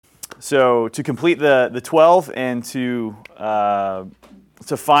So to complete the 12 and to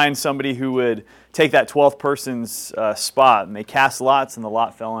find somebody who would take that 12th person's spot. And they cast lots, and the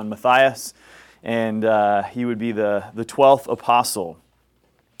lot fell on Matthias, and he would be the 12th apostle.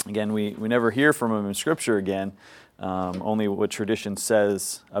 Again, we never hear from him in Scripture again, only what tradition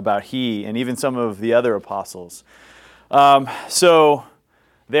says about he and even some of the other apostles. So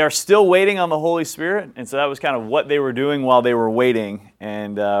they are still waiting on the Holy Spirit, and so that was kind of what they were doing while they were waiting.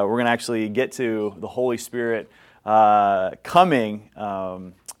 And we're going to actually get to the Holy Spirit coming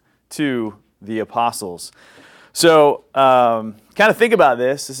to the apostles. So kind of think about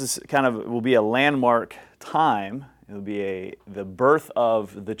this. This is will be a landmark time. It will be the birth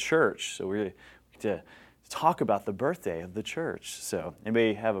of the church. So we're going to talk about the birthday of the church. So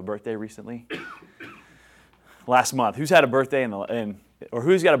anybody have a birthday recently? Last month. Who's had a birthday or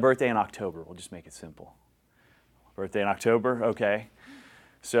who's got a birthday in October? We'll just make it simple. Birthday in October? Okay.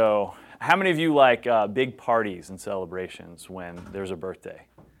 So how many of you like big parties and celebrations when there's a birthday?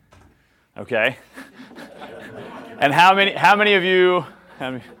 Okay. And how many of you... How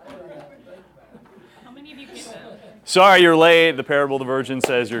many of you get that? Sorry, you're late. The parable of the virgin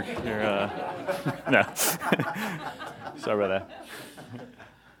says you're no. Sorry about that.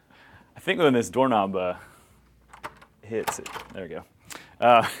 I think when this doorknob hits it, there we go.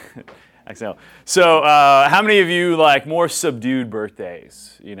 Accidental. So, how many of you like more subdued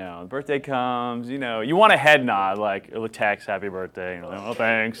birthdays? You know, the birthday comes, you know, you want a head nod, like a text, happy birthday, you know, oh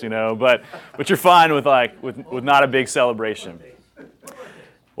thanks, you know, but you're fine with with not a big celebration.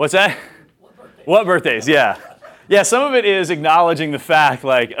 What's that? What birthdays? Yeah. Yeah, some of it is acknowledging the fact,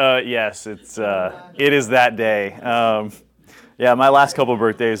 like, yes, it is that day. Yeah, my last couple of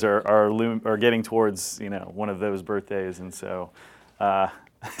birthdays are getting towards, you know, one of those birthdays, and so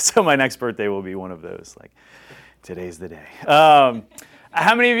so my next birthday will be one of those. Like, today's the day. How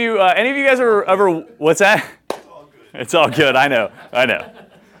many of you? Any of you guys are ever? What's that? It's all good. I know.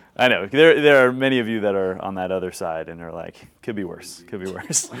 There are many of you that are on that other side and are like, could be worse.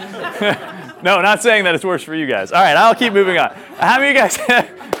 No, not saying that it's worse for you guys. All right, I'll keep moving on. How many of you guys?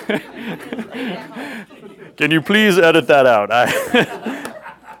 Can you please edit that out?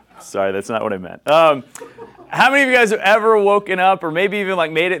 Sorry, that's not what I meant. How many of you guys have ever woken up or maybe even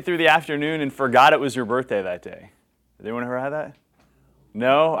like made it through the afternoon and forgot it was your birthday that day? Has anyone ever had that?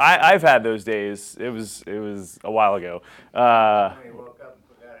 No? I've had those days. It was a while ago. You woke up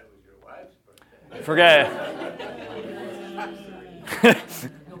and forgot it was your wife's birthday. Forget.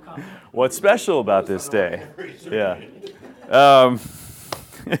 What's special about this day? Yeah.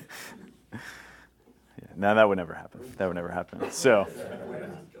 No, that would never happen. So,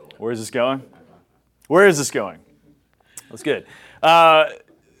 where is this going? That's good.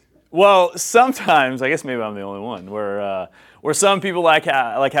 Well, sometimes, I guess maybe I'm the only one, where some people like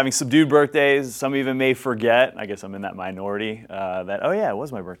having subdued birthdays. Some even may forget. I guess I'm in that minority. That oh yeah, it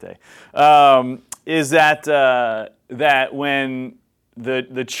was my birthday. Is that when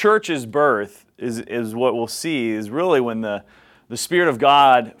the church's birth is what we'll see is really when the Spirit of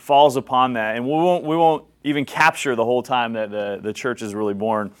God falls upon that, and we won't even capture the whole time that the church is really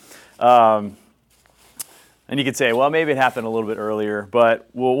born. And you could say, well, maybe it happened a little bit earlier, but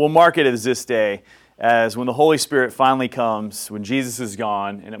we'll mark it as this day, as when the Holy Spirit finally comes, when Jesus is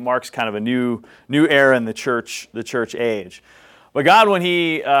gone, and it marks kind of a new era in the church age. But God, when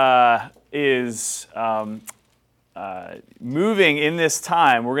He is moving in this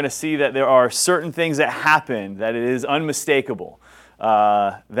time, we're going to see that there are certain things that happen that it is unmistakable.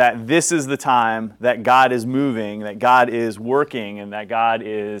 That this is the time that God is moving, that God is working, and that God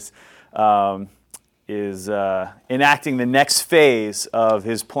is enacting the next phase of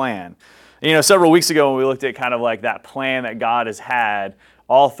His plan. You know, several weeks ago when we looked at kind of like that plan that God has had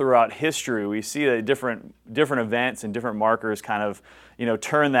all throughout history, we see that different events and different markers kind of, you know,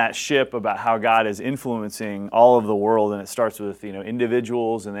 turn that ship about how God is influencing all of the world. And it starts with, you know,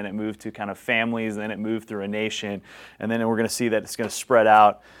 individuals, and then it moved to kind of families, and then it moved through a nation. And then we're going to see that it's going to spread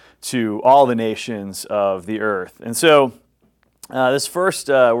out to all the nations of the earth. And so this first,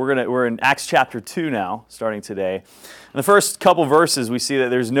 we're in Acts chapter 2 now, starting today. In the first couple verses, we see that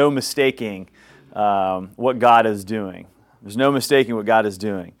there's no mistaking what God is doing. There's no mistaking what God is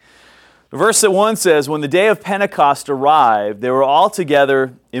doing. Verse 1 says, when the day of Pentecost arrived, they were all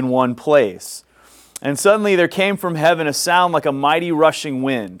together in one place. And suddenly there came from heaven a sound like a mighty rushing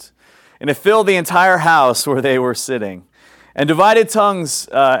wind, and it filled the entire house where they were sitting. And divided tongues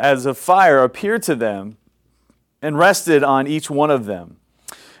as of fire appeared to them and rested on each one of them.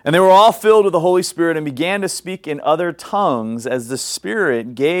 And they were all filled with the Holy Spirit and began to speak in other tongues as the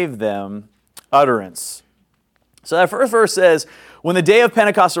Spirit gave them utterance. So that first verse says, when the day of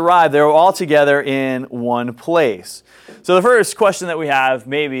Pentecost arrived, they were all together in one place. So the first question that we have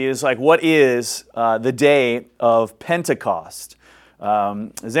maybe is like, what is the day of Pentecost?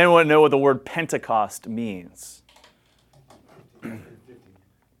 Does anyone know what the word Pentecost means?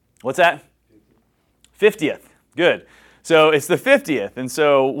 What's that? 50th. Good. So it's the 50th. And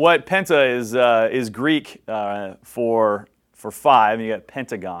so what penta is Greek for five, and you got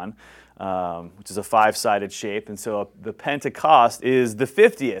pentagon, which is a five-sided shape. And so the Pentecost is the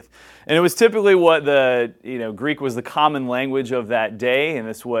 50th. And it was typically what Greek was the common language of that day, and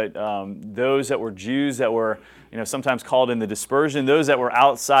it's what those that were Jews that were sometimes called in the dispersion, those that were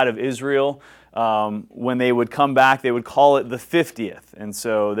outside of Israel, when they would come back, they would call it the 50th. And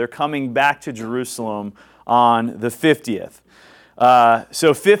so they're coming back to Jerusalem on the 50th.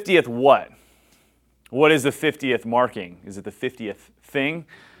 So 50th what? What is the 50th marking? Is it the 50th thing?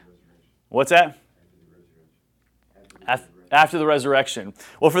 What's that? After the resurrection.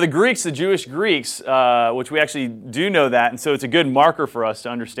 Well, for the Greeks, the Jewish Greeks, which we actually do know that, and so it's a good marker for us to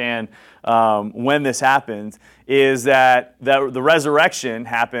understand when this happened, is that the resurrection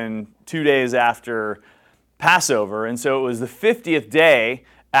happened 2 days after Passover, and so it was the 50th day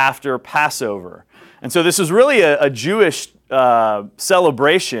after Passover. And so this was really a Jewish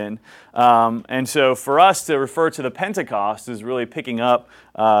celebration, and so for us to refer to the Pentecost is really picking up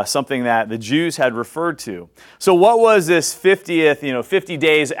something that the Jews had referred to. So what was this 50th, 50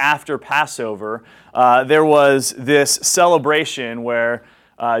 days after Passover? There was this celebration where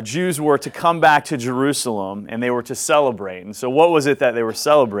Jews were to come back to Jerusalem and they were to celebrate. And so what was it that they were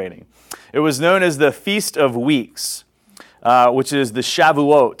celebrating? It was known as the Feast of Weeks, which is the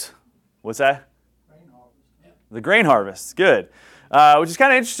Shavuot. What's that? The grain harvest, good. Which is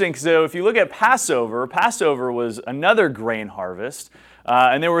kind of interesting, so if you look at Passover, Passover was another grain harvest,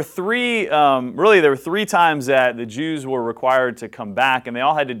 and there were three times that the Jews were required to come back, and they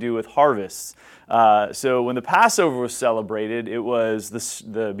all had to do with harvests. So when the Passover was celebrated, it was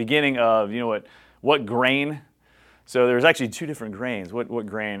the beginning of, what grain? So there's actually two different grains. What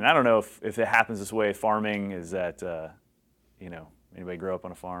grain? And I don't know if it happens this way. Farming is that, anybody grow up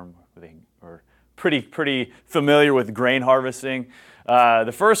on a farm or pretty familiar with grain harvesting.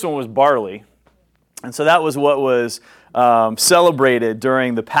 The first one was barley, and so that was what was celebrated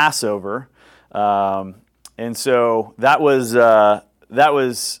during the Passover, and so that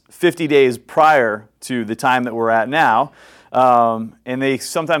was 50 days prior to the time that we're at now, and they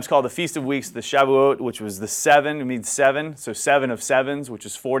sometimes call the Feast of Weeks the Shavuot, which was the 7. It means 7, so 7 of sevens, which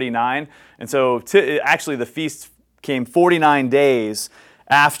is 49, and so actually the feast came 49 days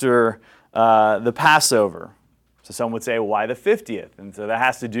after the Passover. So some would say, why the 50th? And so that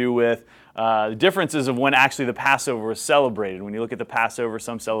has to do with the differences of when actually the Passover was celebrated. When you look at the Passover,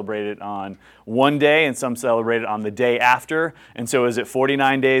 some celebrate it on one day and some celebrate it on the day after. And so is it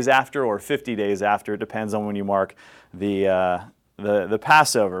 49 days after or 50 days after? It depends on when you mark the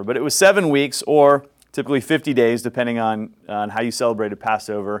Passover. But it was 7 weeks or typically 50 days, depending on how you celebrated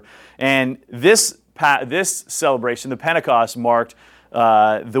Passover. And this celebration, the Pentecost, marked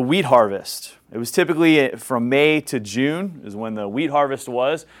the wheat harvest. It was typically from May to June is when the wheat harvest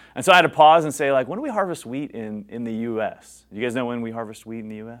was. And so I had to pause and say, when do we harvest wheat in the U.S.? Do you guys know when we harvest wheat in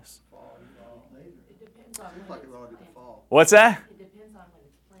the U.S.? What's that? It depends on when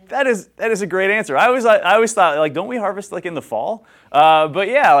it's planted. That is a great answer. I always thought, don't we harvest in the fall? But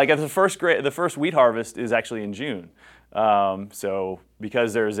yeah, the first wheat harvest is actually in June. So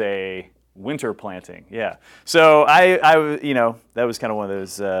because there's a winter planting, yeah. So I that was kind of one of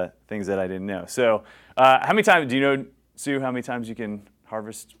those things that I didn't know. So how many times do you know, Sue? How many times you can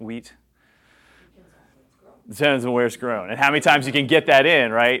harvest wheat? Depends on where it's grown, and how many times you can get that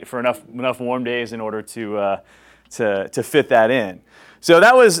in, right, for enough warm days in order to fit that in. So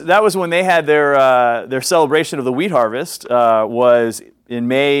that was when they had their celebration of the wheat harvest was in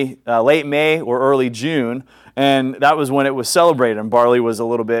May, late May or early June. And that was when it was celebrated, and barley was a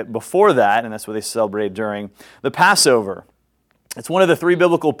little bit before that, and that's what they celebrated during the Passover. It's one of the 3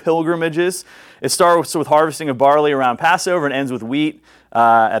 biblical pilgrimages. It starts with harvesting of barley around Passover and ends with wheat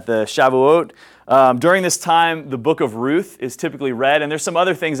at the Shavuot. During this time, the book of Ruth is typically read, and there's some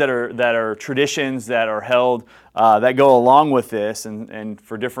other things that are traditions that are held that go along with this, and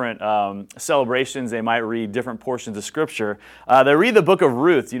for different celebrations, they might read different portions of Scripture. They read the book of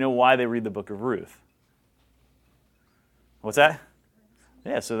Ruth. Do you know why they read the book of Ruth? What's that?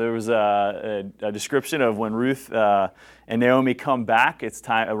 Yeah, so there was a description of when Ruth and Naomi come back. It's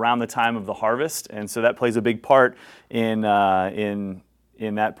around the time of the harvest, and so that plays a big part in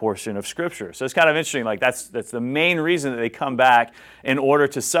in that portion of Scripture. So it's kind of interesting. Like that's the main reason that they come back in order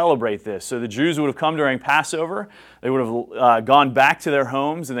to celebrate this. So the Jews would have come during Passover. They would have gone back to their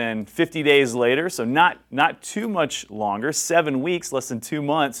homes, and then 50 days later, so not too much longer, 7 weeks, less than 2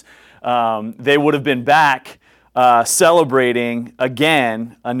 months, they would have been back celebrating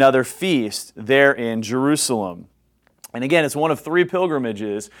again another feast there in Jerusalem. And again, it's one of 3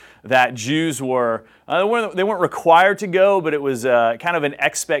 pilgrimages that Jews were, they weren't required to go, but it was kind of an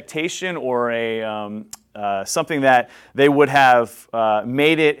expectation or a something that they would have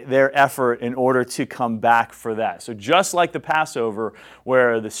made it their effort in order to come back for that. So just like the Passover,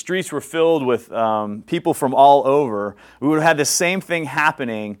 where the streets were filled with people from all over, we would have had the same thing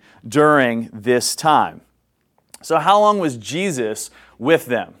happening during this time. So how long was Jesus with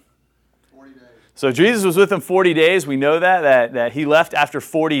them? 40 days. So Jesus was with them 40 days. We know that he left after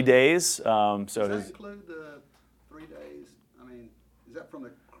 40 days. Does that include the 3 days? I mean, is that from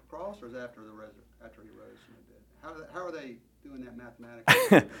the cross or is that after he rose from the dead? How are they doing that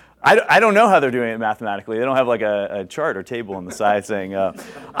mathematically? I don't know how they're doing it mathematically. They don't have like a chart or table on the side saying.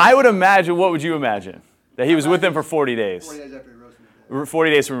 I would imagine. What would you imagine? That he was with them for 40 days. 40 days after he rose from the dead.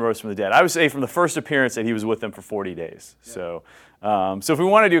 40 days from he rose from the dead. I would say from the first appearance that he was with them for 40 days. Yeah. So if we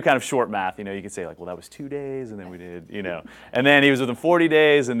want to do kind of short math, you could say like, well, that was 2 days, and then we did, and then he was with them 40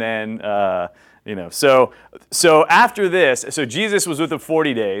 days, and then, So after this, so Jesus was with them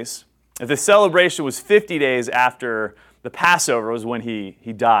 40 days. The celebration was 50 days after the Passover was when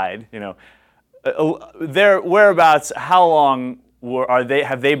he died. Their whereabouts, how long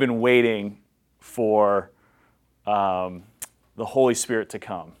have they been waiting for the Holy Spirit to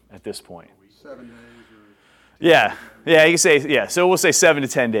come at this point? 7 days. Yeah, you can say, so we'll say 7 to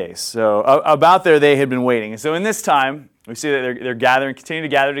 10 days. So about there they had been waiting. And so in this time, we see that they're gathering, continue to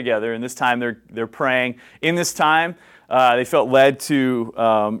gather together. In this time, they're praying. In this time, they felt led to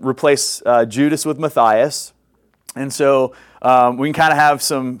replace Judas with Matthias. And so we can kind of have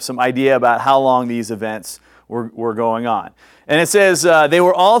some idea about how long these events were going on. And it says they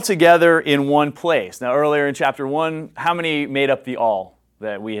were all together in one place. Now, earlier in chapter 1, how many made up the all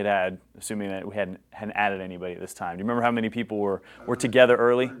that we had, assuming that we hadn't added anybody at this time? Do you remember how many people were together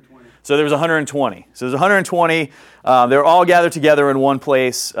early? 120. So there was 120. So there's 120. They were all gathered together in one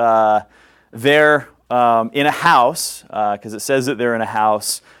place. They're in a house, because it says that they're in a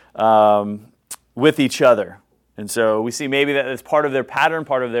house with each other. And so we see maybe that it's part of their pattern,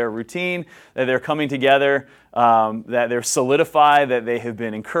 part of their routine, that they're coming together, that they're solidified, that they have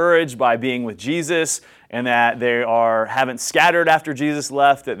been encouraged by being with Jesus, and that they haven't scattered after Jesus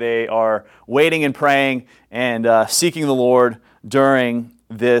left, that they are waiting and praying and seeking the Lord during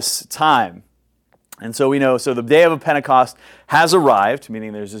this time. And so we know, so the day of Pentecost has arrived,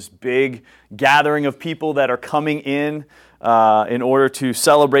 meaning there's this big gathering of people that are coming in order to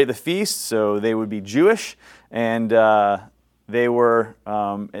celebrate the feast. So they would be Jewish, and they were,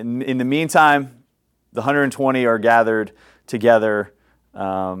 in the meantime, the 120 are gathered together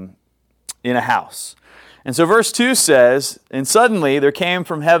in a house. And so verse 2 says, "And suddenly there came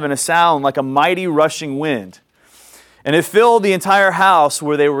from heaven a sound like a mighty rushing wind, and it filled the entire house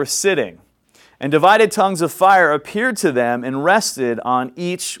where they were sitting. And divided tongues of fire appeared to them and rested on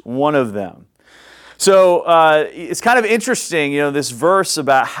each one of them." So it's kind of interesting, this verse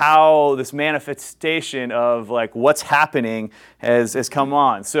about how this manifestation of like what's happening has come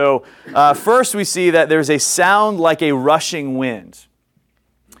on. So first we see that there's a sound like a rushing wind.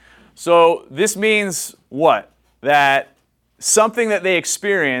 So this means what? That something that they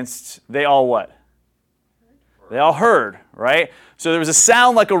experienced, they all what? They all heard, right? So there was a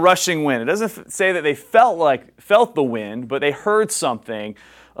sound like a rushing wind. It doesn't say that they felt the wind, but they heard something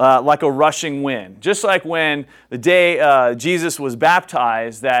like a rushing wind. Just like when the day Jesus was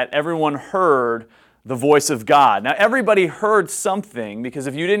baptized, that everyone heard the voice of God. Now everybody heard something, because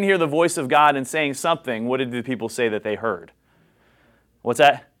if you didn't hear the voice of God in saying something, what did the people say that they heard? What's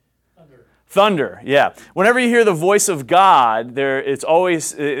that? Thunder, yeah. Whenever you hear the voice of God,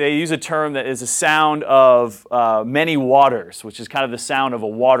 they use a term that is a sound of many waters, which is kind of the sound of a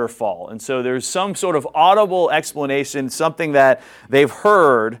waterfall. And so there's some sort of audible explanation, something that they've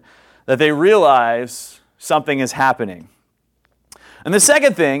heard, that they realize something is happening. And the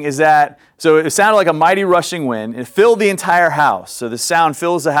second thing is that, so it sounded like a mighty rushing wind. It filled the entire house. So the sound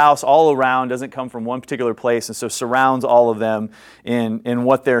fills the house all around, doesn't come from one particular place, and so surrounds all of them in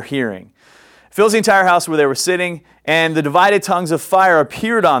what they're hearing. Fills the entire house where they were sitting, and the divided tongues of fire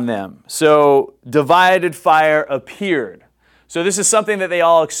appeared on them. So divided fire appeared. So this is something that they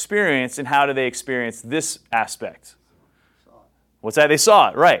all experienced, and how do they experience this aspect? What's that? They saw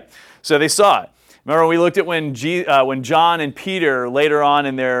it, right. So they saw it. Remember, we looked at when John and Peter later on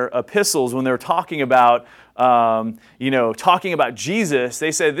in their epistles, when they were talking about Jesus,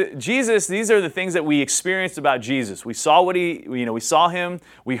 they said, Jesus, these are the things that we experienced about Jesus. We saw we saw him,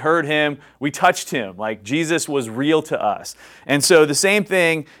 we heard him, we touched him. Like Jesus was real to us. And so the same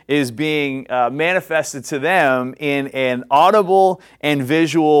thing is being manifested to them in an audible and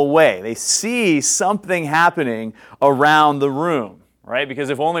visual way. They see something happening around the room, right? Because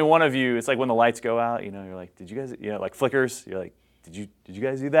if only one of you, it's like when the lights go out, you're like, did you guys, like flickers, you're like, did you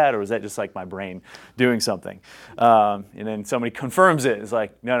guys do that, or was that just like my brain doing something? And then somebody confirms it. It's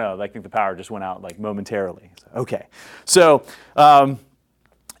like, no, I think the power just went out like momentarily. Okay. So the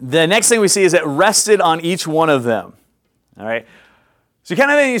next thing we see is it rested on each one of them. All right. So kind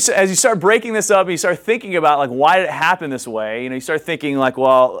of as you start breaking this up, and you start thinking about like why did it happen this way? You start thinking like,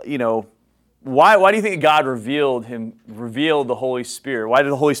 well, why do you think God revealed the Holy Spirit? Why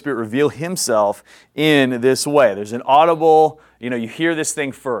did the Holy Spirit reveal himself in this way? There's an audible, you hear this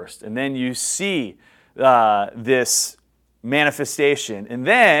thing first, and then you see this manifestation. And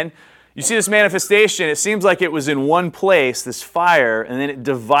then you see this manifestation, it seems like it was in one place, this fire, and then it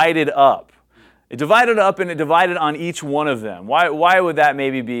divided up. It divided up and it divided on each one of them. Why would that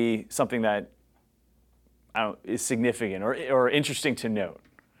maybe be something that is significant or interesting to note?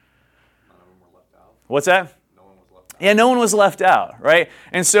 What's that? No one was left out. Yeah, no one was left out, right?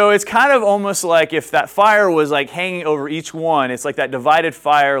 And so it's kind of almost like if that fire was like hanging over each one, it's like that divided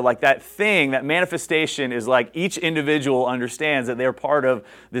fire, like that thing, that manifestation is like each individual understands that they're part of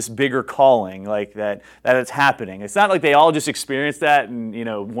this bigger calling, like that it's happening. It's not like they all just experienced that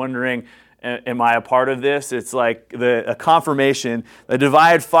and, wondering, am I a part of this? It's like a confirmation. The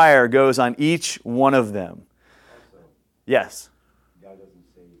divided fire goes on each one of them. Also, yes.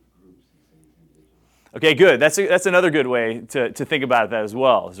 Okay, good. That's another good way to think about that as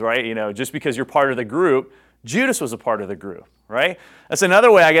well, right? Just because you're part of the group, Judas was a part of the group, right? That's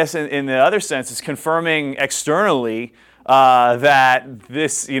another way, I guess, in the other sense, is confirming externally that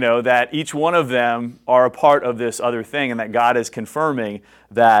that each one of them are a part of this other thing, and that God is confirming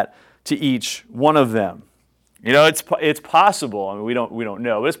that to each one of them. It's possible. I mean, we don't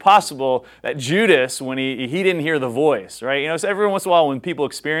know, but it's possible that Judas, when he didn't hear the voice, right? So every once in a while, when people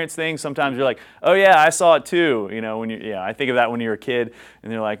experience things, sometimes you're like, oh yeah, I saw it too. I think of that when you're a kid,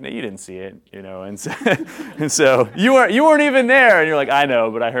 and they're like, no, you didn't see it. And so you weren't even there, and you're like, I know,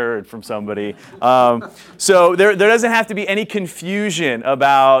 but I heard from somebody. So there doesn't have to be any confusion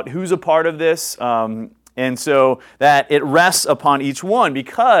about who's a part of this, and so that it rests upon each one,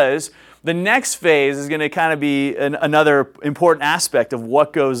 because the next phase is going to kind of be another important aspect of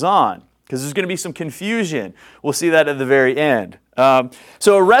what goes on, because there's going to be some confusion. We'll see that at the very end.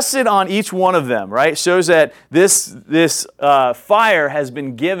 So it rested on each one of them, right? Shows that this fire has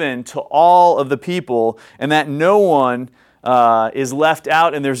been given to all of the people, and that no one is left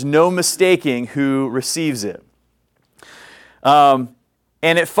out, and there's no mistaking who receives it. And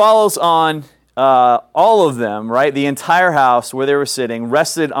it follows on all of them, right? The entire house where they were sitting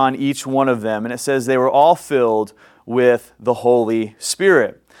rested on each one of them. And it says they were all filled with the Holy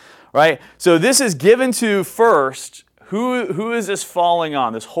Spirit, right? So this is given to first. Who is this falling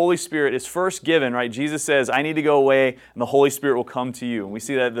on? This Holy Spirit is first given, right? Jesus says, I need to go away and the Holy Spirit will come to you. And we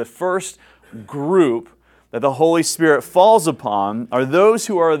see that the first group that the Holy Spirit falls upon are those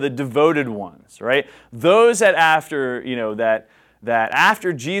who are the devoted ones, right? Those that after, that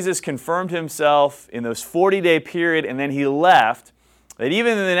after Jesus confirmed himself in those 40-day period and then he left, that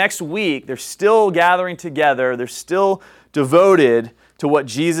even in the next week, they're still gathering together, they're still devoted to what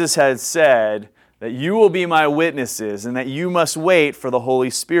Jesus had said, that you will be my witnesses and that you must wait for the Holy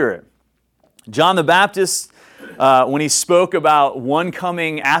Spirit. John the Baptist, when he spoke about one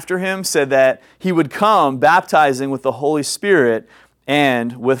coming after him, said that he would come baptizing with the Holy Spirit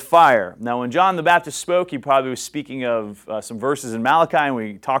and with fire. Now, when John the Baptist spoke, he probably was speaking of some verses in Malachi, and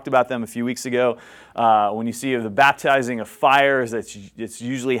we talked about them a few weeks ago. When you see of the baptizing of fire, it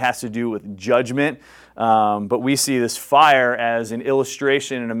usually has to do with judgment. But we see this fire as an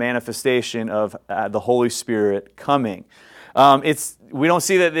illustration and a manifestation of the Holy Spirit coming. We don't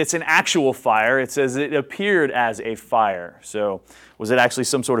see that it's an actual fire. It says it appeared as a fire. So was it actually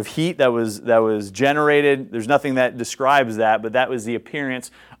some sort of heat that was generated? There's nothing that describes that, but that was the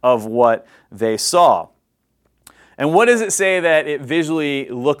appearance of what they saw. And what does it say that it visually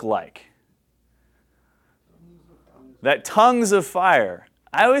looked like? That tongues of fire.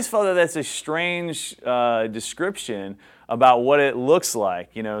 I always felt that that's a strange description about what it looks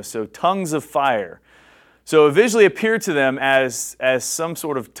like. So tongues of fire. So it visually appeared to them as some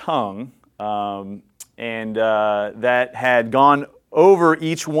sort of tongue, and that had gone over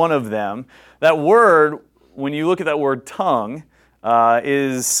each one of them. That word, when you look at that word tongue,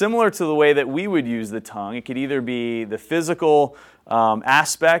 is similar to the way that we would use the tongue. It could either be the physical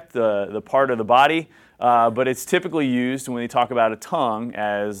aspect, the part of the body, but it's typically used when we talk about a tongue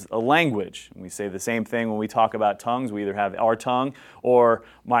as a language. We say the same thing when we talk about tongues. We either have our tongue or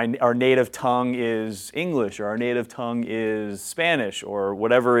our native tongue is English, or our native tongue is Spanish, or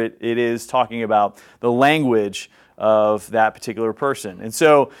whatever it is talking about the language of that particular person. And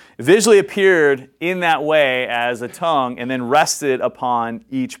so it visually appeared in that way as a tongue and then rested upon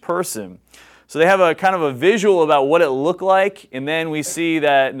each person. So they have a kind of a visual about what it looked like, and then we see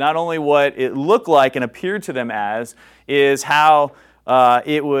that not only what it looked like and appeared to them as, is how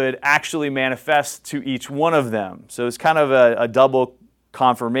it would actually manifest to each one of them. So it's kind of a double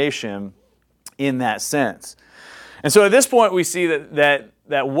confirmation in that sense. And so at this point we see that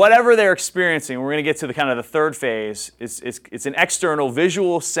whatever they're experiencing, we're going to get to the kind of the third phase, it's an external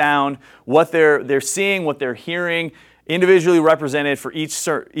visual sound, what they're seeing, what they're hearing, individually represented for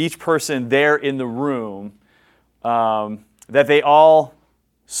each person there in the room, that they all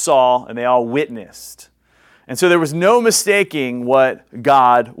saw and they all witnessed. And so there was no mistaking what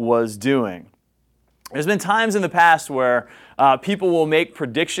God was doing. There's been times in the past where people will make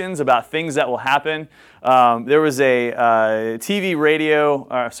predictions about things that will happen. There was a TV radio.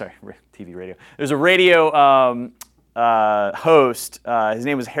 There's a radio host. His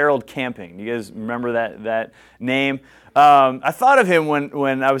name was Harold Camping. You guys remember that name? I thought of him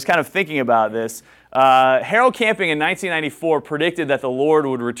when I was kind of thinking about this. Harold Camping in 1994 predicted that the Lord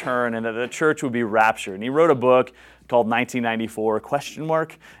would return and that the church would be raptured. And he wrote a book called 1994 ?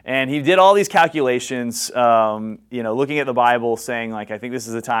 And he did all these calculations, looking at the Bible, saying, like, I think this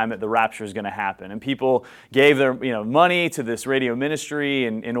is the time that the rapture is going to happen. And people gave their money to this radio ministry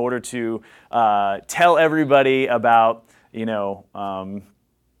in order to tell everybody about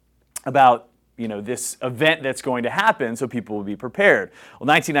this event that's going to happen, so people will be prepared. Well,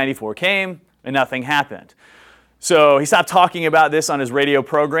 1994 came and nothing happened. So he stopped talking about this on his radio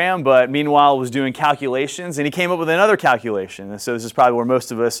program, but meanwhile was doing calculations, and he came up with another calculation. And so this is probably where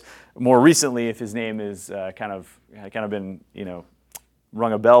most of us, more recently, if his name is kind of been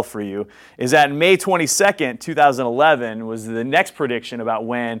rung a bell for you, is that May 22nd, 2011 was the next prediction about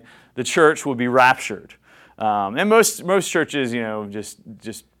when the church would be raptured. And most churches,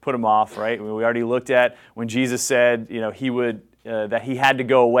 just put them off, right? We already looked at when Jesus said, he would. That he had to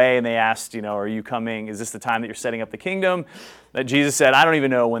go away, and they asked, are you coming? Is this the time that you're setting up the kingdom? That Jesus said, I don't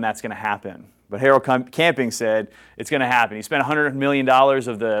even know when that's going to happen. But Harold Camping said it's going to happen. He spent $100 million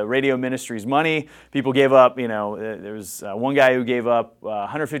of the radio ministry's money. People gave up, there was one guy who gave up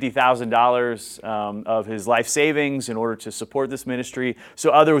 $150,000 of his life savings in order to support this ministry so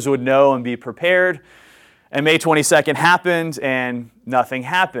others would know and be prepared. And May 22nd happened, and nothing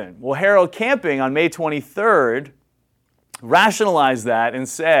happened. Well, Harold Camping on May 23rd rationalized that and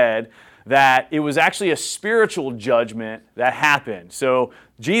said that it was actually a spiritual judgment that happened. So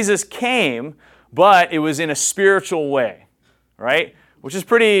Jesus came, but it was in a spiritual way, right? Which is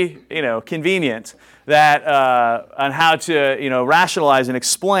pretty, convenient that on how to, rationalize and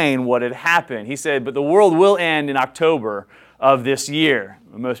explain what had happened. He said, but the world will end in October of this year.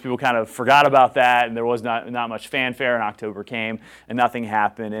 Most people kind of forgot about that, and there was not much fanfare, and October came, and nothing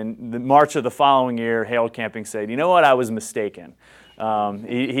happened. And the March of the following year, Harold Camping said, you know what, I was mistaken.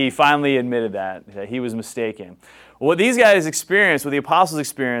 He finally admitted that he was mistaken. What these guys experienced, what the apostles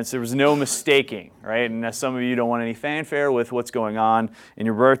experienced, there was no mistaking, right? And as some of you don't want any fanfare with what's going on in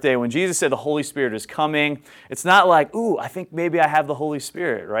your birthday, when Jesus said the Holy Spirit is coming, it's not like, ooh, I think maybe I have the Holy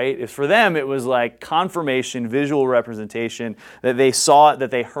Spirit, right? For them, it was like confirmation, visual representation, that they saw it, that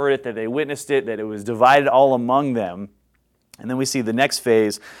they heard it, that they witnessed it, that it was divided all among them. And then we see the next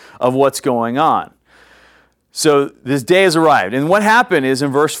phase of what's going on. So this day has arrived. And what happened is in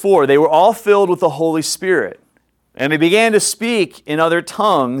verse 4, they were all filled with the Holy Spirit. And they began to speak in other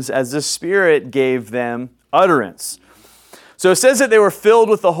tongues as the Spirit gave them utterance. So it says that they were filled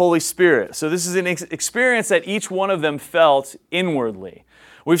with the Holy Spirit. So this is an experience that each one of them felt inwardly.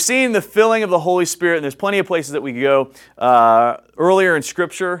 We've seen the filling of the Holy Spirit, and there's plenty of places that we could go earlier in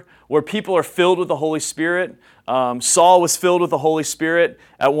Scripture where people are filled with the Holy Spirit. Saul was filled with the Holy Spirit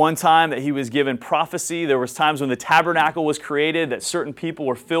at one time, that he was given prophecy. There was times when the tabernacle was created that certain people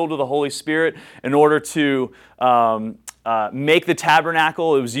were filled with the Holy Spirit in order to make the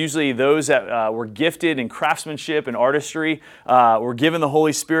tabernacle. It was usually those that were gifted in craftsmanship and artistry, were given the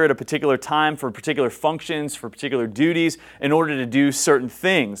Holy Spirit a particular time for particular functions, for particular duties, in order to do certain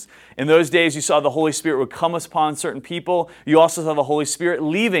things. In those days, you saw the Holy Spirit would come upon certain people. You also saw the Holy Spirit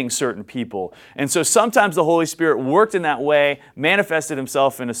leaving certain people. And so sometimes the Holy Spirit worked in that way, manifested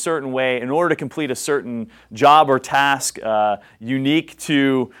himself in a certain way in order to complete a certain job or task unique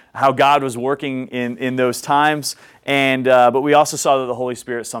to how God was working in those times. But we also saw that the Holy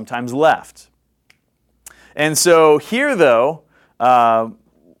Spirit sometimes left. And so here, though,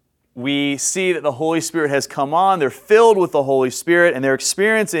 we see that the Holy Spirit has come on. They're filled with the Holy Spirit, and they're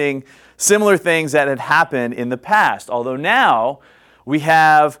experiencing similar things that had happened in the past. Although now we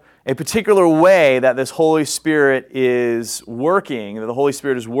have a particular way that this Holy Spirit is working, that the Holy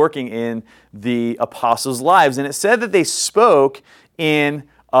Spirit is working in the apostles' lives. And it said that they spoke in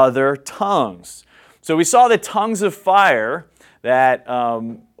other tongues. So we saw the tongues of fire, that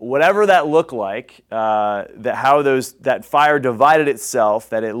whatever that looked like, that fire divided itself,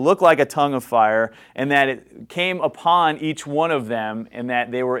 that it looked like a tongue of fire, and that it came upon each one of them, and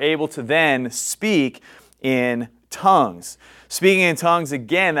that they were able to then speak in tongues. Speaking in tongues,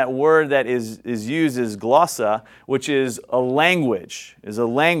 again, that word that is used is glossa, which is a language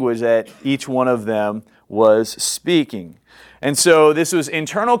that each one of them was speaking. And so this was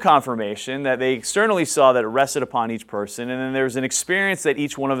internal confirmation that they externally saw that it rested upon each person, and then there was an experience that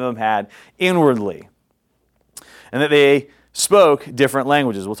each one of them had inwardly, and that they spoke different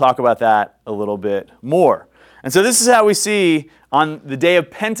languages. We'll talk about that a little bit more. And so this is how we see on the day of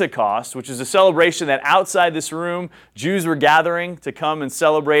Pentecost, which is a celebration that outside this room, Jews were gathering to come and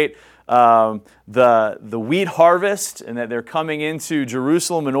celebrate the wheat harvest, and that they're coming into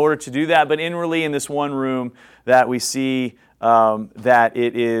Jerusalem in order to do that. But inwardly in this one room that we see that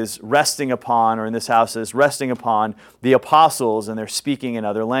it is resting upon, or in this house is resting upon the apostles, and they're speaking in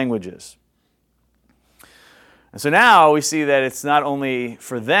other languages. And so now we see that it's not only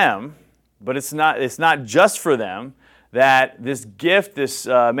for them, but it's not just for them, that this gift, this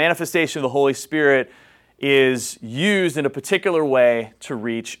manifestation of the Holy Spirit is used in a particular way to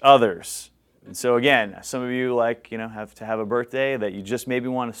reach others. And so again, some of you have to have a birthday, that you just maybe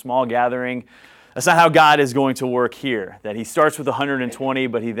want a small gathering. That's not how God is going to work here, that he starts with 120,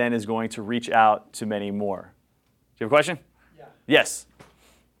 but he then is going to reach out to many more. Do you have a question? Yeah. Yes.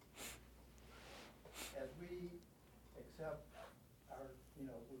 As we accept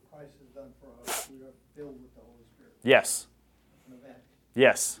what Christ has done for us, we are filled with the Holy Spirit. Yes. It's an event.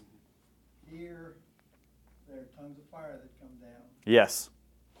 Yes. Here, there are tongues of fire that come down, Yes.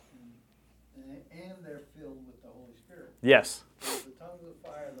 and they're filled with the Holy Spirit. Yes. Is the tongues of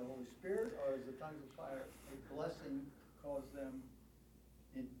fire the Holy Spirit, or is the tongues of fire a blessing cause them,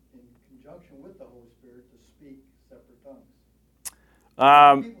 in conjunction with the Holy Spirit, to speak separate tongues?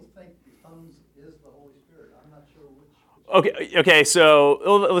 People think the tongues is the Holy Spirit. I'm not sure which. Okay.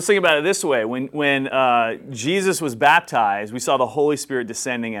 So let's think about it this way. When Jesus was baptized, we saw the Holy Spirit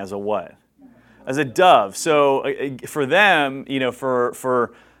descending as a what? As a dove. So for them,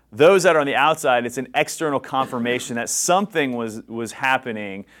 for those that are on the outside, it's an external confirmation that something was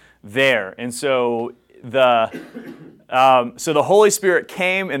happening there. And so the Holy Spirit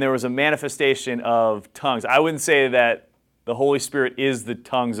came, and there was a manifestation of tongues. I wouldn't say that the Holy Spirit is the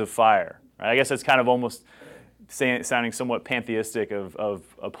tongues of fire. Right? I guess that's kind of almost sounding somewhat pantheistic of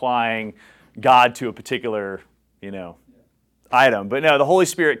applying God to a particular item. But no, the Holy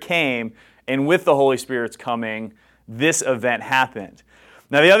Spirit came, and with the Holy Spirit's coming, this event happened.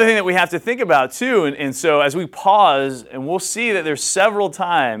 Now, the other thing that we have to think about, too, and so as we pause, and we'll see that there's several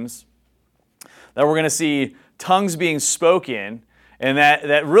times that we're going to see tongues being spoken, and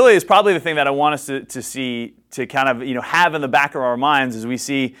that really is probably the thing that I want us to see, to kind of have in the back of our minds, as we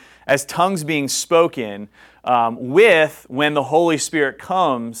see as tongues being spoken with when the Holy Spirit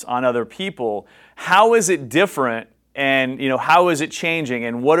comes on other people. How is it different, and how is it changing,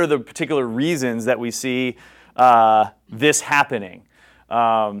 and what are the particular reasons that we see this happening?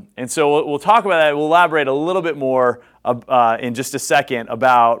 And so we'll talk about that. We'll elaborate a little bit more in just a second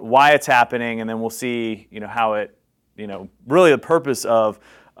about why it's happening, and then we'll see, how it, really the purpose of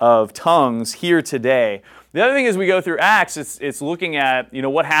tongues here today. The other thing as we go through Acts, it's looking at,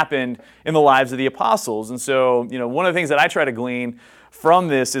 what happened in the lives of the apostles. And so, one of the things that I try to glean from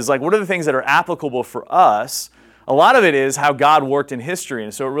this is what are the things that are applicable for us? A lot of it is how God worked in history.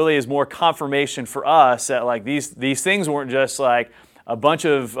 And so it really is more confirmation for us that these things weren't just a bunch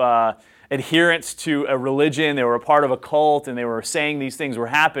of adherents to a religion, they were a part of a cult, and they were saying these things were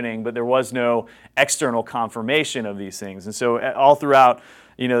happening, but there was no external confirmation of these things. And so all throughout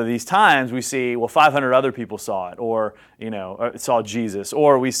these times, we see, 500 other people saw it, or, saw Jesus.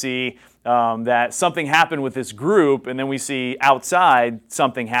 Or we see that something happened with this group, and then we see outside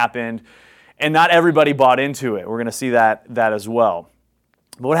something happened, and not everybody bought into it. We're going to see that as well.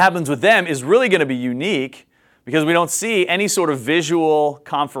 But what happens with them is really going to be unique, because we don't see any sort of visual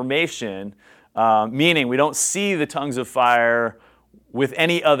confirmation, meaning we don't see the tongues of fire with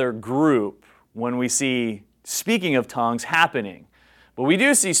any other group when we see speaking of tongues happening. But we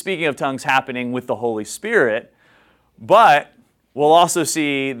do see speaking of tongues happening with the Holy Spirit, but we'll also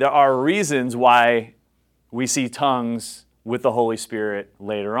see there are reasons why we see tongues with the Holy Spirit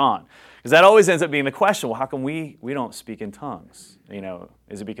later on. Because that always ends up being the question, well, how come we don't speak in tongues?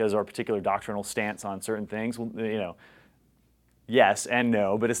 Is it because of our particular doctrinal stance on certain things? Well, yes and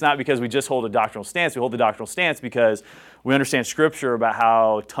no, but it's not because we just hold a doctrinal stance. We hold the doctrinal stance because we understand Scripture about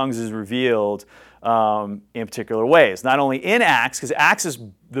how tongues is revealed in particular ways. Not only in Acts, because Acts is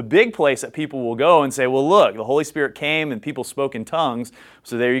the big place that people will go and say, well, look, the Holy Spirit came and people spoke in tongues,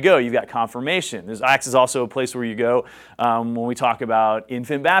 so there you go, you've got confirmation. Acts is also a place where you go when we talk about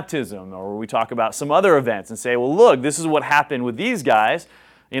infant baptism, or we talk about some other events and say, well, look, this is what happened with these guys.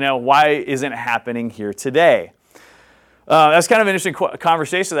 Why isn't it happening here today? That's kind of an interesting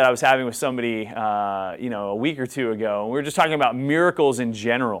conversation that I was having with somebody, a week or two ago. We were just talking about miracles in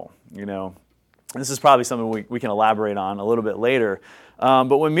general. This is probably something we can elaborate on a little bit later.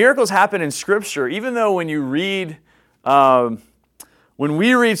 But when miracles happen in Scripture, even though when we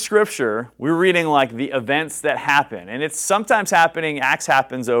read Scripture, we're reading like the events that happen, and it's sometimes happening. Acts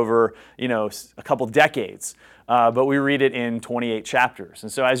happens over a couple decades. But we read it in 28 chapters.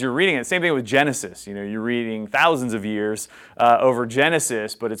 And so as you're reading it, same thing with Genesis. You're reading thousands of years over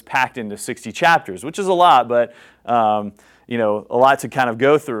Genesis, but it's packed into 60 chapters, which is a lot, but a lot to kind of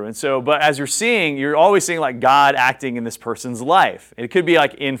go through. And so, but as you're always seeing like God acting in this person's life. It could be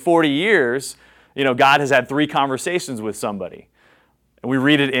like in 40 years, God has had 3 conversations with somebody. And we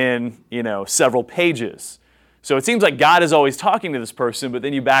read it in, several pages. So it seems like God is always talking to this person, but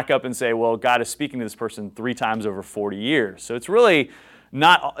then you back up and say, well, God is speaking to this person 3 times over 40 years. So it's really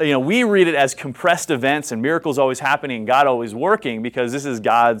not, we read it as compressed events and miracles always happening and God always working, because this is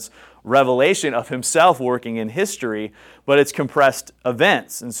God's revelation of himself working in history, but it's compressed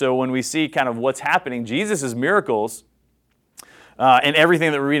events. And so when we see kind of what's happening, Jesus' miracles and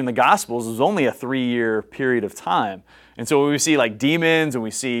everything that we read in the Gospels is only a 3-year period of time. And so when we see like demons and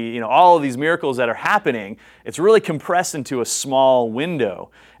we see all of these miracles that are happening, it's really compressed into a small window.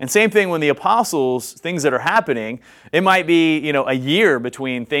 And same thing when the apostles, things that are happening, it might be a year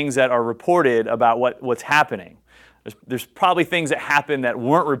between things that are reported about what's happening. There's probably things that happen that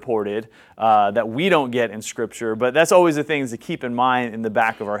weren't reported that we don't get in Scripture, but that's always the things to keep in mind in the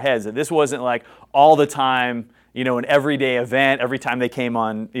back of our heads, that this wasn't like all the time, an everyday event. Every time they came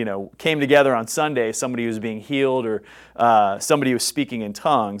together on Sunday, somebody was being healed or somebody was speaking in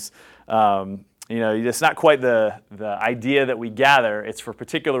tongues. It's not quite the idea that we gather. It's for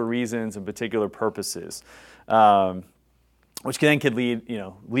particular reasons and particular purposes, which then could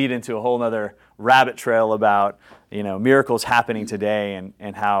lead into a whole other rabbit trail about miracles happening today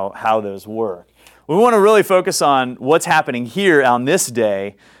and how those work. We want to really focus on what's happening here on this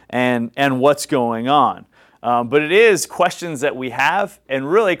day and what's going on. But it is questions that we have, and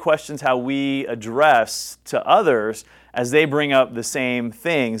really questions how we address to others as they bring up the same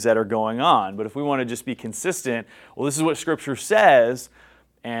things that are going on. But if we want to just be consistent, well, this is what Scripture says,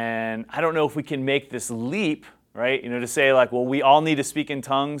 and I don't know if we can make this leap, right? To say like, well, we all need to speak in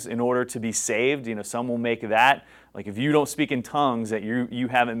tongues in order to be saved. Some will make that. Like if you don't speak in tongues, that you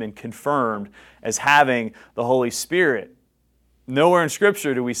haven't been confirmed as having the Holy Spirit. Nowhere in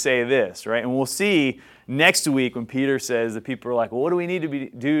Scripture do we say this, right? And we'll see next week when Peter says that people are like, well, what do we need to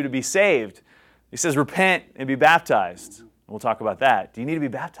do to be saved? He says, repent and be baptized. And we'll talk about that. Do you need to be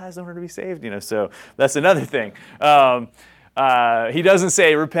baptized in order to be saved? So that's another thing. He doesn't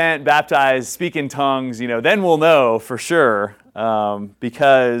say repent, baptize, speak in tongues, then we'll know for sure,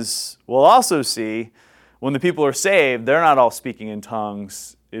 because we'll also see when the people are saved, they're not all speaking in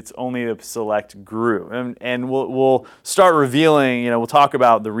tongues. It's only a select group. And we'll start revealing, we'll talk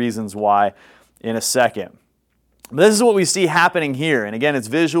about the reasons why in a second. But this is what we see happening here. And again, it's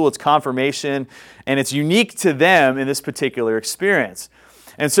visual, it's confirmation, and it's unique to them in this particular experience.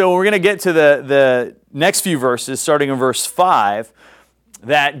 And so we're going to get to the next few verses, starting in verse 5,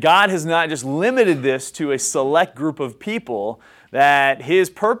 that God has not just limited this to a select group of people, that his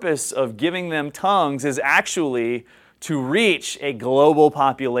purpose of giving them tongues is actually to reach a global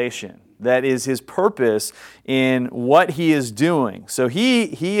population. that is his purpose in what he is doing. So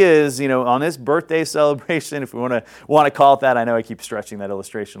he is, on this birthday celebration, if we want to call it that. I know I keep stretching that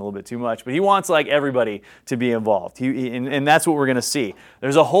illustration a little bit too much, but he wants like everybody to be involved. And that's what we're going to see.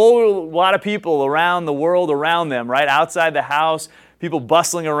 There's a whole lot of people around the world around them, right outside the house. People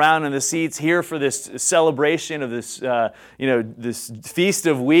bustling around in the seats here for this celebration of this, this Feast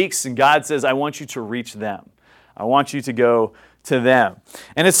of Weeks. And God says, I want you to reach them. I want you to go to them.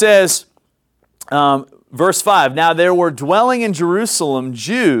 And it says, verse 5, now there were dwelling in Jerusalem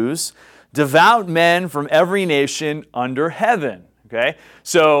Jews, devout men from every nation under heaven. Okay?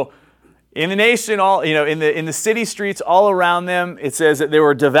 So, in the nation, in the city streets all around them, it says that there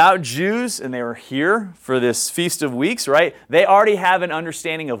were devout Jews, and they were here for this Feast of Weeks, right? They already have an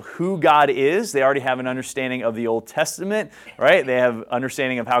understanding of who God is. They already have an understanding of the Old Testament, right? They have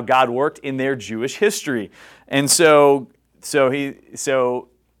understanding of how God worked in their Jewish history. And so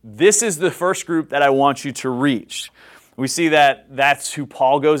this is the first group that I want you to reach. We see that that's who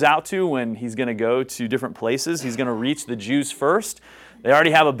Paul goes out to when he's going to go to different places. He's going to reach the Jews first. They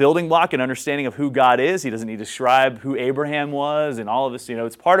already have a building block and understanding of who God is. He doesn't need to describe who Abraham was and all of this.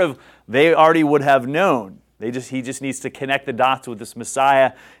 It's part of, they already would have known. He just needs to connect the dots with this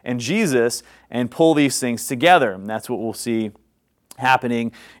Messiah and Jesus and pull these things together. And that's what we'll see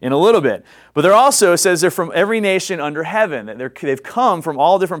happening in a little bit. But they're also, it says they're from every nation under heaven. That they've come from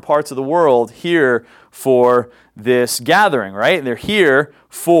all different parts of the world here for this gathering, right? They're here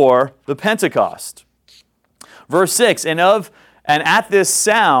for the Pentecost. Verse 6, and at this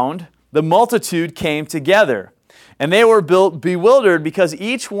sound, the multitude came together, and they were bewildered because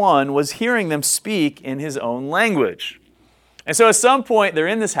each one was hearing them speak in his own language. And so at some point, they're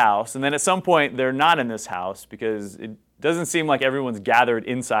in this house, and then at some point, they're not in this house because it doesn't seem like everyone's gathered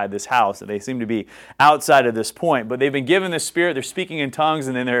inside this house. They seem to be outside of this point. But they've been given the Spirit, they're speaking in tongues,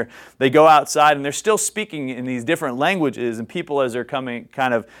 and then they go outside, and they're still speaking in these different languages, and people as they're coming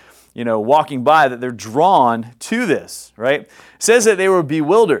kind of walking by, that they're drawn to this, right? It says that they were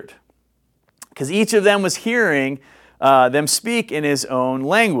bewildered because each of them was hearing them speak in his own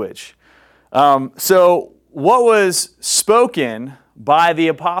language. So what was spoken by the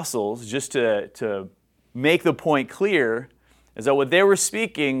apostles, just to make the point clear, is that what they were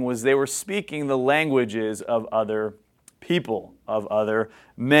speaking was they were speaking the languages of other people, of other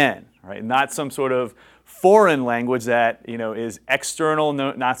men, right? Not some sort of foreign language that is external,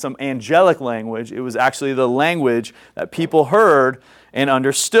 not some angelic language. It was actually the language that people heard and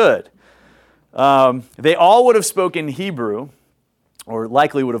understood. They all would have spoken Hebrew, or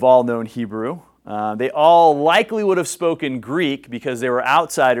likely would have all known Hebrew. They all likely would have spoken Greek because they were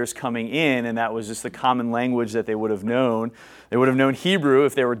outsiders coming in, and that was just the common language that they would have known. They would have known Hebrew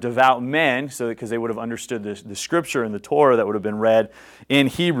if they were devout men, because they would have understood the scripture and the Torah that would have been read in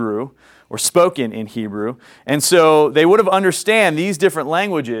Hebrew or spoken in Hebrew. And so they would have understand these different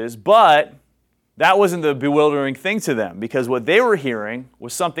languages, but that wasn't the bewildering thing to them, because what they were hearing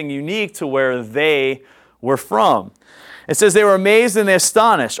was something unique to where they were from. It says they were amazed and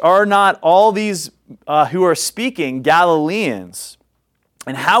astonished. Are not all these who are speaking Galileans?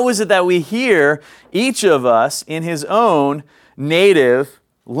 And how is it that we hear each of us in his own native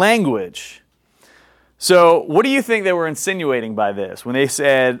language? So what do you think they were insinuating by this when they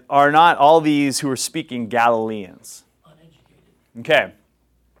said, are not all these who are speaking Galileans? Uneducated. Okay.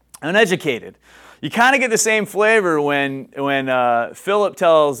 Uneducated. You kind of get the same flavor when Philip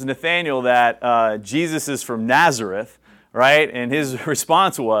tells Nathanael that Jesus is from Nazareth, right? And his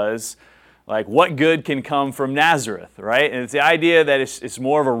response was, like, what good can come from Nazareth, right? And it's the idea that it's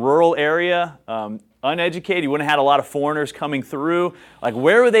more of a rural area, uneducated. You wouldn't have had a lot of foreigners coming through. Like,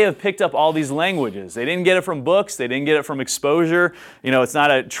 where would they have picked up all these languages? They didn't get it from books. They didn't get it from exposure. It's not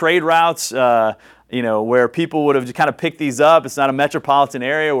a trade routes, where people would have kind of picked these up. It's not a metropolitan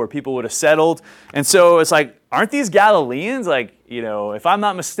area where people would have settled. And so it's like, aren't these Galileans? Like, if I'm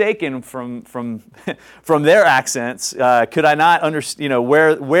not mistaken from their accents, could I not understand,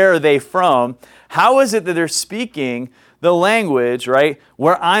 where are they from? How is it that they're speaking the language, right,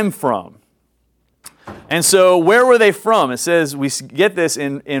 where I'm from? And so where were they from? It says, we get this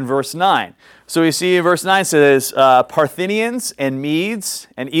in verse 9. So we see in verse 9 says, Parthians and Medes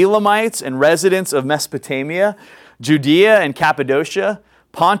and Elamites and residents of Mesopotamia, Judea and Cappadocia,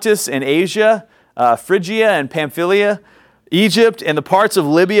 Pontus and Asia, Phrygia and Pamphylia, Egypt and the parts of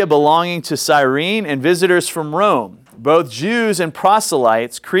Libya belonging to Cyrene, and visitors from Rome, both Jews and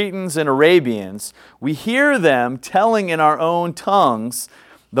proselytes, Cretans and Arabians. We hear them telling in our own tongues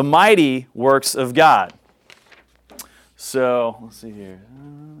the mighty works of God. So, let's see here.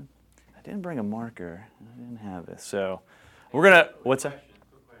 I didn't bring a marker. I didn't have this. So, we're going to, what's that?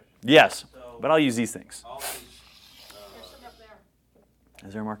 Yes, So but I'll use these things. all these, There's some up there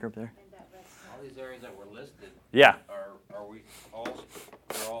Is there a marker up there? in that red spot. all these areas that were listed, Yeah. are we all,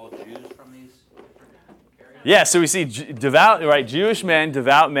 they're all Jews from these different areas? Yeah, so we see devout, right, Jewish men,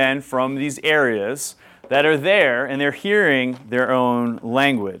 devout men from these areas that are there, and they're hearing their own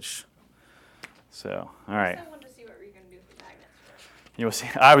language. So, all right. I wanted to see what were you going to do with the magnets first. You will see.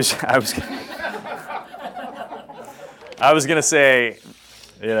 I was gonna say,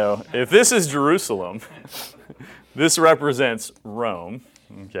 if this is Jerusalem, this represents Rome,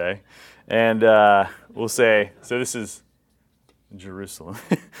 okay, and we'll say so. This is Jerusalem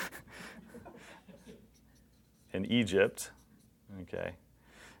and Egypt, okay,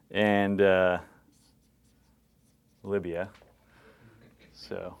 and Libya.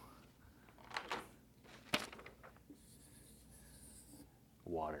 So.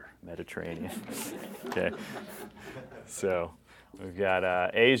 Water, Mediterranean. Okay, so we've got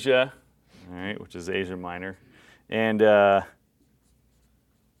Asia, all right, which is Asia Minor, and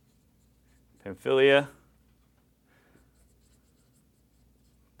Pamphylia,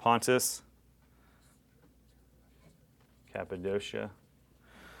 Pontus, Cappadocia,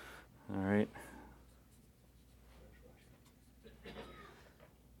 all right.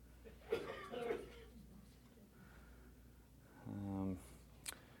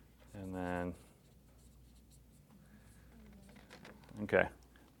 And then, okay,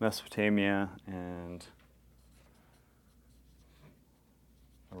 Mesopotamia and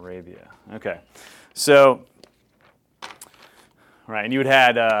Arabia. Okay, so, right, and you would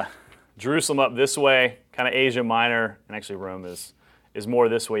had Jerusalem up this way, kind of Asia Minor, and actually Rome is more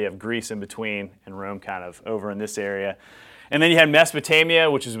this way. You have Greece in between, and Rome kind of over in this area. And then you had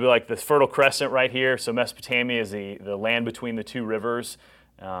Mesopotamia, which is like the Fertile Crescent right here. So Mesopotamia is the land between the two rivers.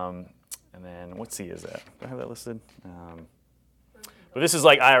 And then what sea is that? Do I have that listed? But this is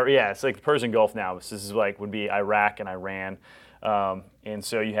like, it's like the Persian Gulf now. This is like would be Iraq and Iran. And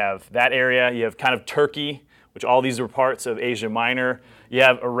so you have that area. You have kind of Turkey, which all these are parts of Asia Minor. You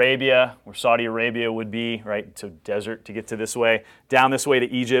have Arabia, where Saudi Arabia would be, right? So desert to get to this way. Down this way to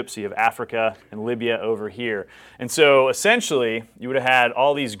Egypt, so you have Africa and Libya over here. And so essentially, you would have had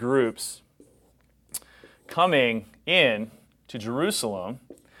all these groups coming in to Jerusalem.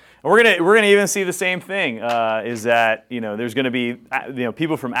 And we're gonna even see the same thing. Is that there's going to be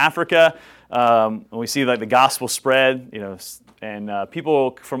people from Africa. When we see like the gospel spread, and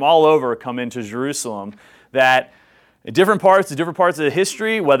people from all over come into Jerusalem. That different parts of the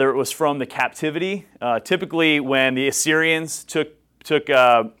history, whether it was from the captivity, typically when the Assyrians took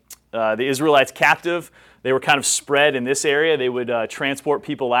the Israelites captive, they were kind of spread in this area. They would transport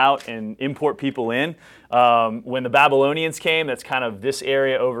people out and import people in. When the Babylonians came, that's kind of this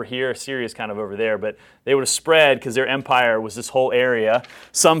area over here. Assyria is kind of over there, but they would have spread because their empire was this whole area.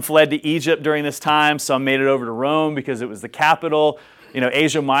 Some fled to Egypt during this time. Some made it over to Rome because it was the capital.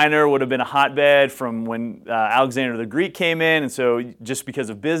 Asia Minor would have been a hotbed from when Alexander the Greek came in, and so just because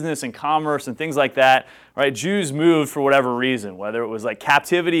of business and commerce and things like that, right? Jews moved for whatever reason, whether it was like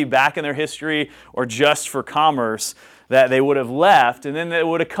captivity back in their history or just for commerce, that they would have left, and then they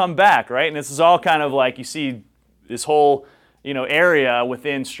would have come back, right? And this is all kind of like you see this whole area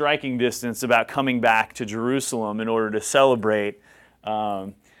within striking distance about coming back to Jerusalem in order to celebrate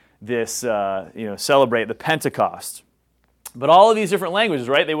celebrate the Pentecost. But all of these different languages,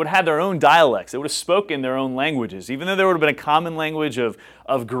 right, they would have their own dialects. They would have spoken their own languages. Even though there would have been a common language of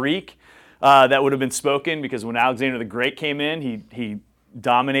Greek that would have been spoken, because when Alexander the Great came in, he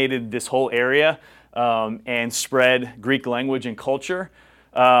dominated this whole area and spread Greek language and culture.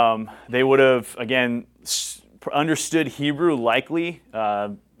 They would have, again, understood Hebrew likely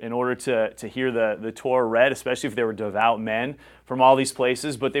in order to hear the Torah read, especially if they were devout men from all these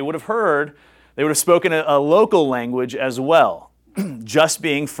places. But they would have spoken a local language as well, just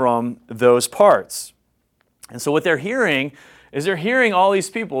being from those parts. And so what they're hearing is they're hearing all these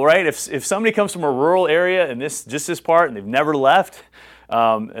people, right? If somebody comes from a rural area and just this part and they've never left,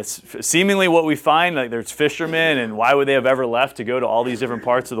 it's seemingly what we find, like there's fishermen, and why would they have ever left to go to all these different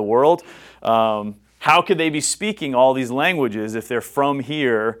parts of the world? How could they be speaking all these languages if they're from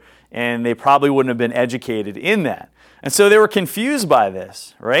here and they probably wouldn't have been educated in that? And so they were confused by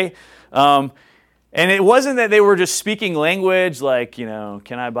this, right? And it wasn't that they were just speaking language like, can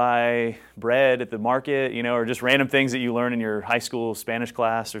I buy bread at the market, or just random things that you learn in your high school Spanish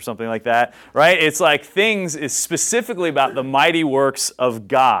class or something like that, right? It's like things is specifically about the mighty works of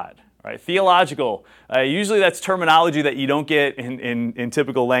God, right? Theological. Usually that's terminology that you don't get in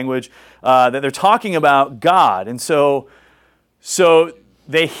typical language, that they're talking about God. And so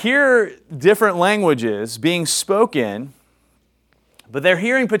they hear different languages being spoken But they're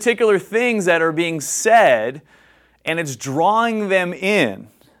hearing particular things that are being said, and it's drawing them in.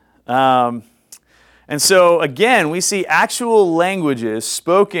 And so, again, we see actual languages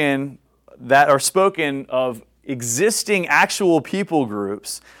spoken that are spoken of existing actual people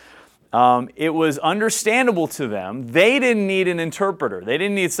groups. It was understandable to them. They didn't need an interpreter. They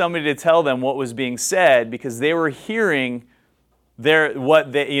didn't need somebody to tell them what was being said because they were hearing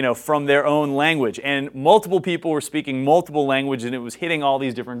from their own language. And multiple people were speaking multiple languages, and it was hitting all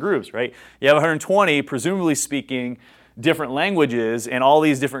these different groups, right? You have 120 presumably speaking different languages, and all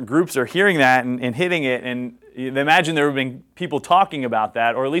these different groups are hearing that and hitting it. And imagine there have been people talking about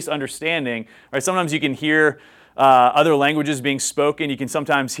that, or at least understanding. Right? Sometimes you can hear other languages being spoken. You can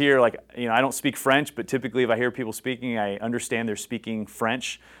sometimes hear, I don't speak French, but typically if I hear people speaking, I understand they're speaking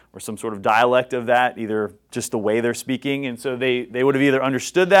French or some sort of dialect of that, either just the way they're speaking. And so they would have either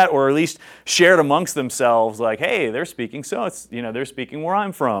understood that or at least shared amongst themselves, like, hey, they're speaking, so it's, they're speaking where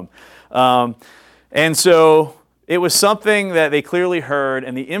I'm from. And so it was something that they clearly heard,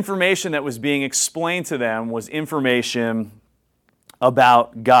 and the information that was being explained to them was information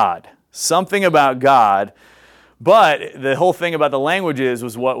about God. Something about God. But the whole thing about the languages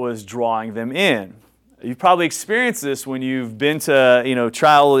was what was drawing them in. You've probably experienced this when you've been to,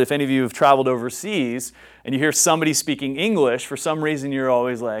 travel, if any of you have traveled overseas, and you hear somebody speaking English, for some reason you're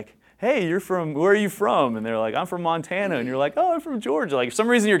always like, hey, where are you from? And they're like, I'm from Montana. And you're like, oh, I'm from Georgia. Like, for some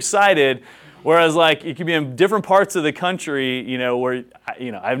reason you're excited, whereas you could be in different parts of the country, where,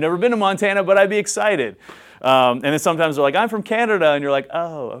 I've never been to Montana, but I'd be excited. And then sometimes they're like, I'm from Canada, and you're like,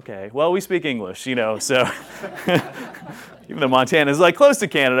 oh, okay. Well, we speak English, so even though Montana is close to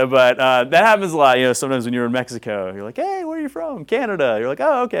Canada, but that happens a lot. Sometimes when you're in Mexico, you're like, hey, where are you from? Canada. You're like,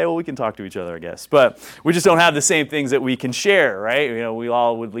 oh, okay. Well, we can talk to each other, I guess. But we just don't have the same things that we can share, right? We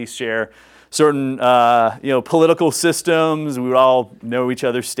all would at least share certain, political systems. We would all know each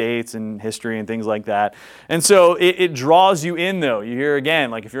other's states and history and things like that. And so it draws you in, though. You hear,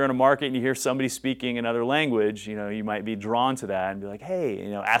 again, if you're in a market and you hear somebody speaking another language, you might be drawn to that and be like,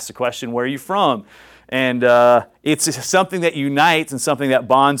 hey, ask the question, where are you from? And it's something that unites and something that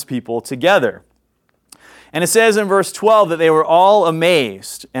bonds people together. And it says in verse 12 that they were all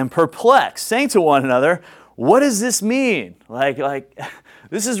amazed and perplexed, saying to one another, what does this mean?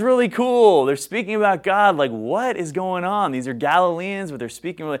 This is really cool. They're speaking about God. What is going on? These are Galileans, but they're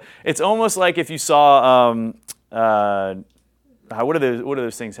speaking. It's almost like if you saw, what are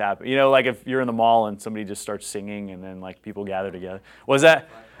those things happen? If you're in the mall and somebody just starts singing and then people gather together. Was that?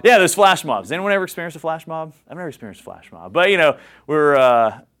 Yeah, there's flash mobs. Has anyone ever experienced a flash mob? I've never experienced a flash mob. But,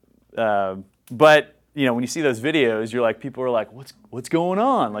 when you see those videos, you're people are like, what's going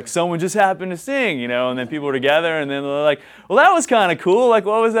on? Someone just happened to sing, and then people are together, and then they're like, well, that was kind of cool. What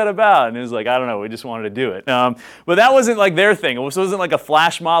was that about? And it was I don't know, we just wanted to do it. But that wasn't their thing. It wasn't a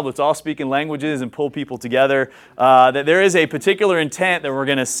flash mob. Let's all speak in languages and pull people together. That there is a particular intent that we're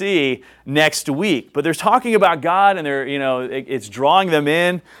going to see next week. But they're talking about God, and they're, it's drawing them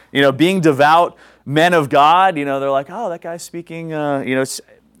in, being devout men of God. They're like, oh, that guy's speaking,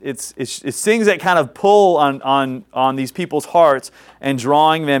 It's things that kind of pull on these people's hearts and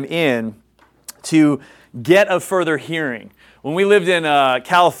drawing them in to get a further hearing. When we lived in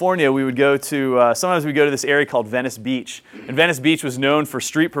California, we would go to, sometimes we'd go to this area called Venice Beach. And Venice Beach was known for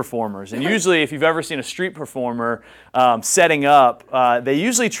street performers. And usually, if you've ever seen a street performer setting up, they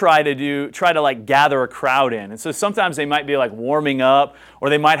usually try to gather a crowd in. And so sometimes they might be warming up, or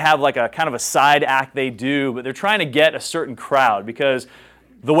they might have a kind of a side act they do, but they're trying to get a certain crowd because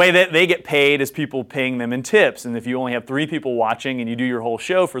the way that they get paid is people paying them in tips. And if you only have 3 people watching and you do your whole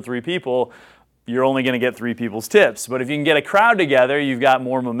show for 3 people, you're only going to get 3 people's tips. But if you can get a crowd together, you've got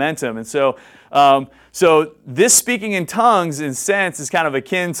more momentum. And so this speaking in tongues, in a sense, is kind of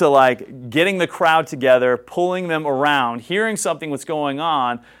akin to getting the crowd together, pulling them around, hearing something what's going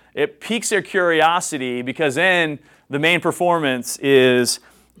on. It piques their curiosity because then the main performance is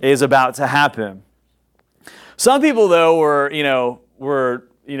about to happen. Some people, though, were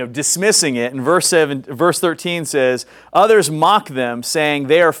dismissing it. And verse 13 says, others mock them, saying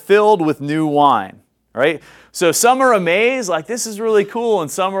they are filled with new wine. Right? So some are amazed, this is really cool, and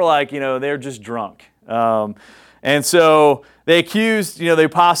some are they're just drunk. And so they accused, the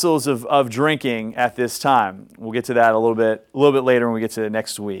apostles of drinking at this time. We'll get to that a little bit later when we get to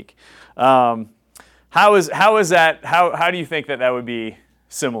next week. How is that? How do you think that would be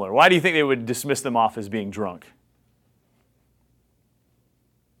similar? Why do you think they would dismiss them off as being drunk?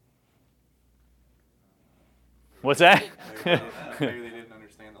 What's that? Maybe they didn't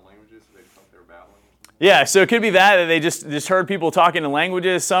understand the languages, so they thought they were babbling. Yeah, so it could be that they just heard people talking in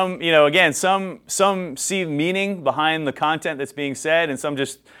languages. Some, again, some see meaning behind the content that's being said, and some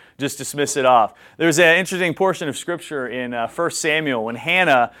just dismiss it off. There's an interesting portion of Scripture in 1 Samuel when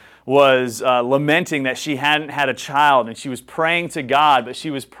Hannah was lamenting that she hadn't had a child, and she was praying to God, but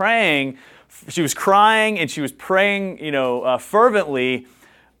she was crying, and she was praying, fervently,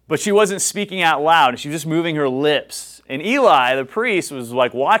 but she wasn't speaking out loud. She was just moving her lips. And Eli, the priest, was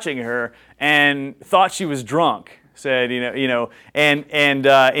like watching her and thought she was drunk. Said, and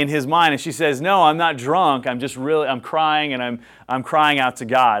in his mind, and she says, "No, I'm not drunk. I'm crying, and I'm crying out to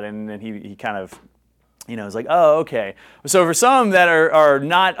God." And then he kind of, is like, "Oh, okay." So for some that are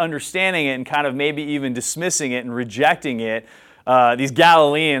not understanding it and kind of maybe even dismissing it and rejecting it, these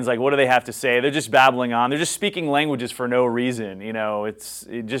Galileans, like, what do they have to say? They're just babbling on. They're just speaking languages for no reason. It's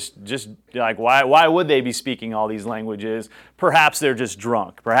just like, why would they be speaking all these languages? Perhaps they're just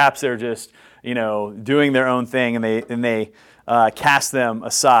drunk. Perhaps they're just, doing their own thing, and they cast them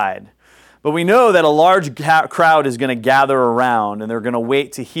aside. But we know that a large crowd is going to gather around, and they're going to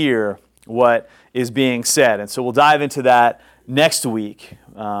wait to hear what is being said. And so we'll dive into that next week.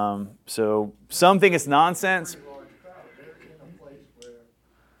 So some think it's nonsense.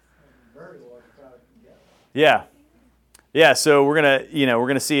 Yeah. So we're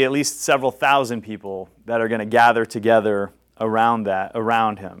gonna see at least several thousand people that are going to gather together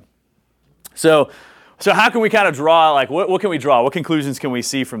around him. So how can we kind of draw, like, what can we draw? What conclusions can we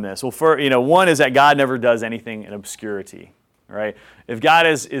see from this? Well, one is that God never does anything in obscurity, right? If God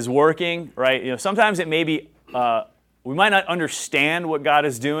is working, right, sometimes it may be, we might not understand what God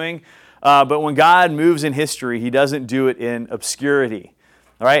is doing, but when God moves in history, He doesn't do it in obscurity,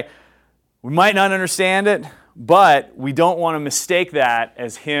 all right? We might not understand it, but we don't want to mistake that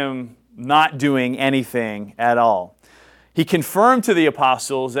as Him not doing anything at all. He confirmed to the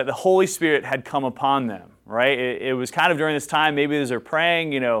apostles that the Holy Spirit had come upon them, right? It was kind of during this time, maybe as they're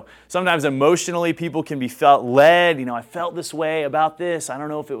praying, sometimes emotionally people can be felt led. I felt this way about this. I don't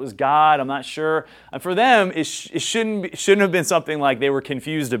know if it was God. I'm not sure. And for them, it shouldn't have been something like they were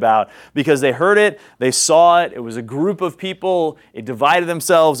confused about, because they heard it, they saw it. It was a group of people. It divided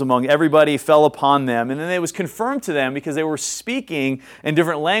themselves among everybody, fell upon them. And then it was confirmed to them because they were speaking in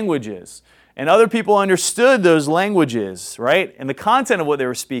different languages. And other people understood those languages, right? And the content of what they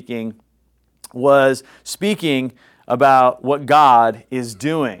were speaking was speaking about what God is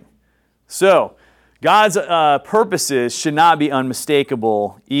doing. So, God's purposes should not be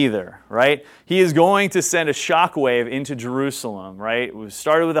unmistakable either, right? He is going to send a shockwave into Jerusalem, right? We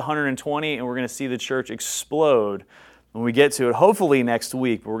started with 120, and we're going to see the church explode when we get to it, hopefully next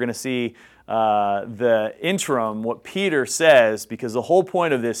week. We're going to see the interim, what Peter says, because the whole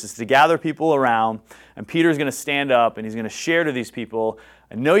point of this is to gather people around, and Peter's going to stand up and he's going to share to these people,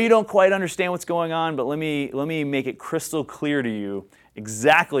 "I know you don't quite understand what's going on, but let me make it crystal clear to you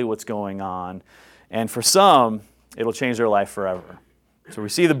exactly what's going on." And for some, it'll change their life forever. So we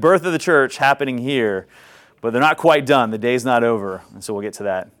see the birth of the church happening here, but they're not quite done. The day's not over, and so we'll get to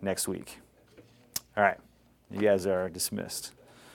that next week. All right, you guys are dismissed.